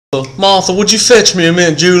Martha, would you fetch me a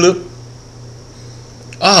mint julep?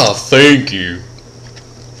 Ah, thank you.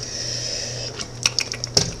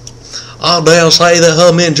 I dare say that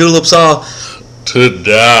her mint juleps are to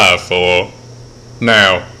die for.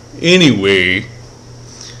 Now, anyway,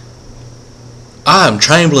 I am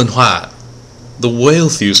Chamberlain White, the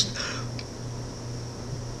wealthiest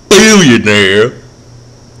billionaire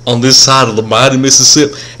on this side of the mighty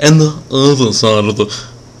Mississippi and the other side of the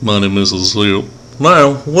mighty Mississippi.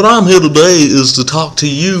 Now, what I'm here today is to talk to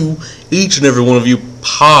you, each and every one of you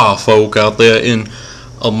poor folk out there in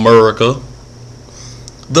America.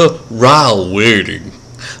 The royal wedding.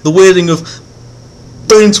 The wedding of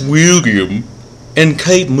Prince William and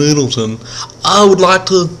Kate Middleton. I would like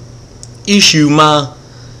to issue my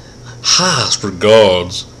highest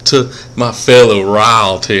regards to my fellow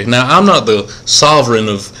royalty. Now, I'm not the sovereign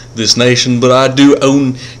of this nation, but I do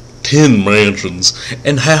own 10 mansions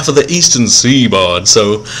and half of the eastern seaboard,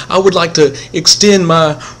 so I would like to extend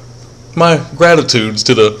my gratitudes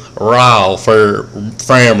to the royal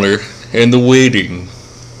family and the wedding.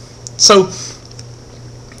 So,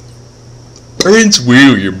 Prince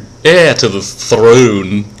William, heir to the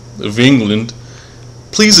throne of England,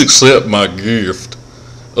 please accept my gift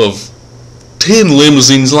of 10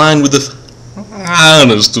 limousines lined with the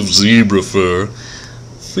finest of zebra fur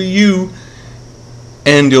for you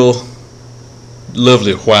and your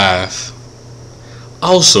lovely wife.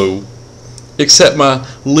 Also, accept my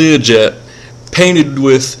Learjet painted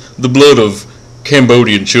with the blood of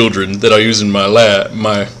Cambodian children that I use in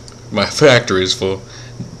my factories for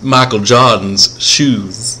Michael Jordan's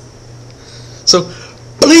shoes. So,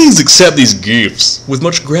 please accept these gifts with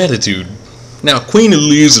much gratitude. Now, Queen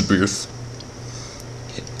Elizabeth,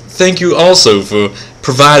 thank you also for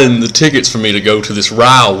providing the tickets for me to go to this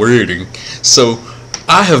royal wedding. So,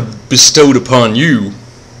 I have bestowed upon you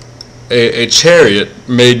a chariot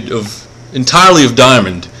made entirely of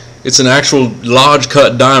diamond. It's an actual large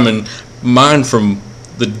cut diamond mined from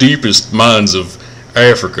the deepest mines of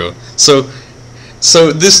Africa. So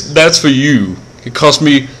that's for you. It cost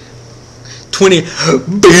me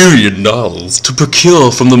 $20 billion to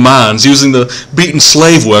procure from the mines using the beaten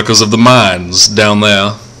slave workers of the mines down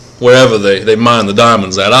there. Wherever they mine the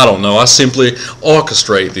diamonds at, I don't know. I simply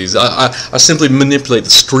orchestrate these. I simply manipulate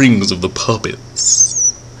the strings of the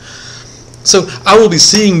puppets. So I will be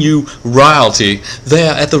seeing you, royalty,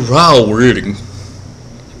 there at the royal wedding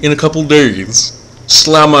in a couple days.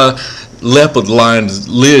 Allow my leopard-lined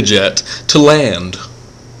Learjet to land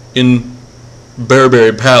in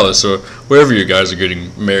Burberry Palace or wherever you guys are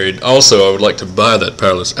getting married. Also, I would like to buy that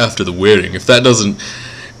palace after the wedding, if that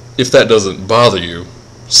doesn't bother you.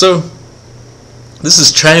 So, this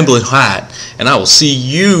is Chamberlain White, and I will see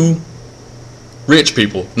you, rich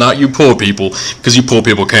people, not you poor people, because you poor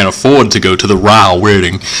people can't afford to go to the royal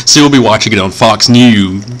wedding, so you'll be watching it on Fox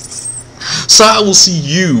News. So I will see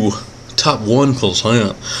you, top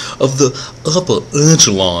 1% of the upper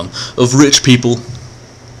echelon of rich people,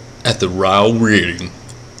 at the royal wedding.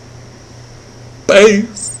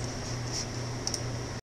 Peace.